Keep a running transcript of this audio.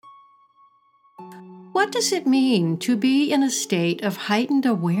What does it mean to be in a state of heightened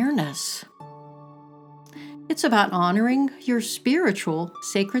awareness? It's about honoring your spiritual,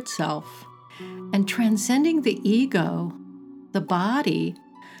 sacred self and transcending the ego, the body,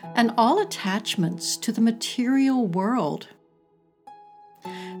 and all attachments to the material world.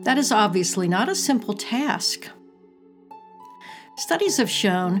 That is obviously not a simple task. Studies have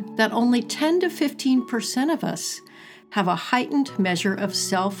shown that only 10 to 15% of us have a heightened measure of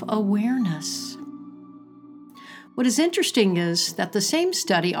self-awareness. What is interesting is that the same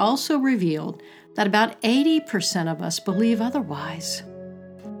study also revealed that about 80% of us believe otherwise,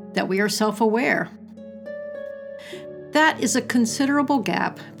 that we are self-aware. That is a considerable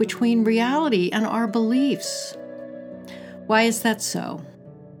gap between reality and our beliefs. Why is that so?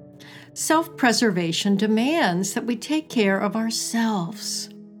 Self-preservation demands that we take care of ourselves.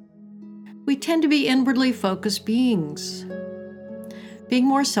 We tend to be inwardly focused beings. Being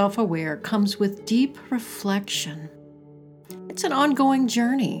more self-aware comes with deep reflection. It's an ongoing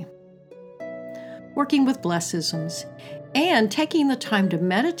journey. Working with Blessisms and taking the time to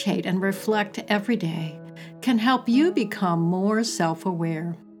meditate and reflect every day can help you become more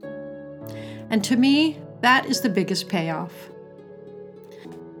self-aware. And to me, that is the biggest payoff.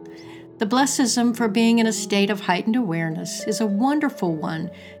 The Blessism for being in a state of heightened awareness is a wonderful one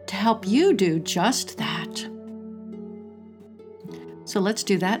to help you do just that. So let's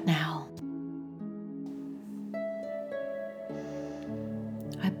do that now.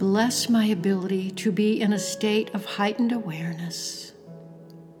 I bless my ability to be in a state of heightened awareness.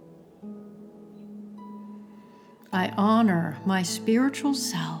 I honor my spiritual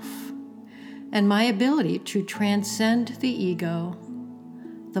self and my ability to transcend the ego,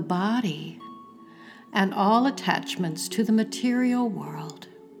 the body, and all attachments to the material world.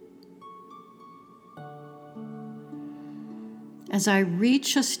 As I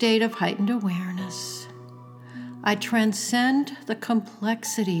reach a state of heightened awareness, I transcend the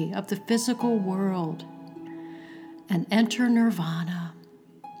complexity of the physical world and enter nirvana,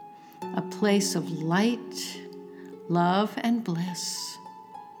 a place of light, love, and bliss.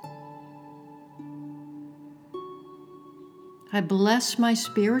 I bless my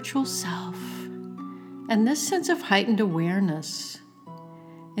spiritual self and this sense of heightened awareness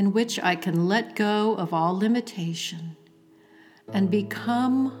in which I can let go of all limitation and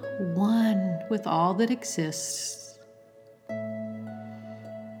become one with all that exists.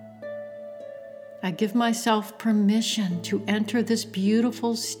 I give myself permission to enter this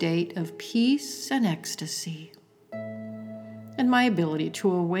beautiful state of peace and ecstasy, and my ability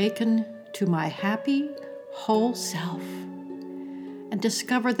to awaken to my happy, whole self, and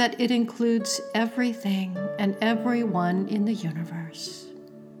discover that it includes everything and everyone in the universe.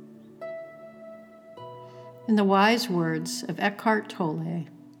 In the wise words of Eckhart Tolle,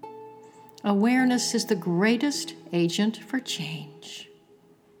 awareness is the greatest agent for change.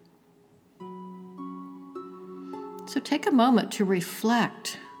 So take a moment to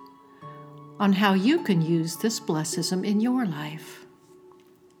reflect on how you can use this Blessism in your life.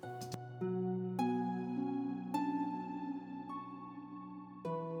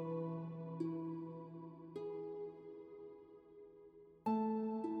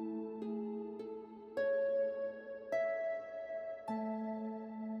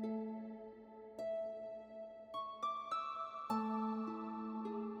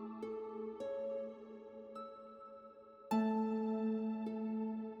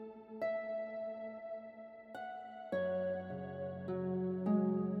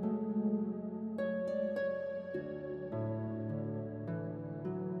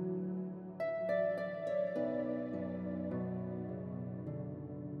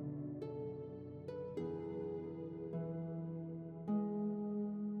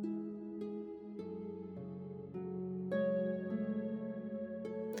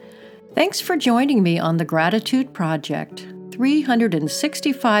 Thanks for joining me on the Gratitude Project,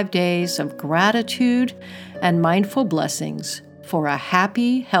 365 days of gratitude and mindful blessings for a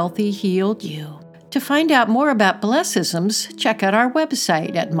happy, healthy, healed you. To find out more about Blessisms, check out our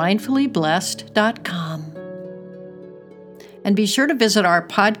website at mindfullyblessed.com. And be sure to visit our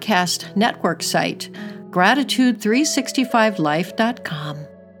podcast network site, gratitude365life.com.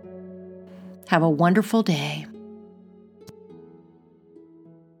 Have a wonderful day.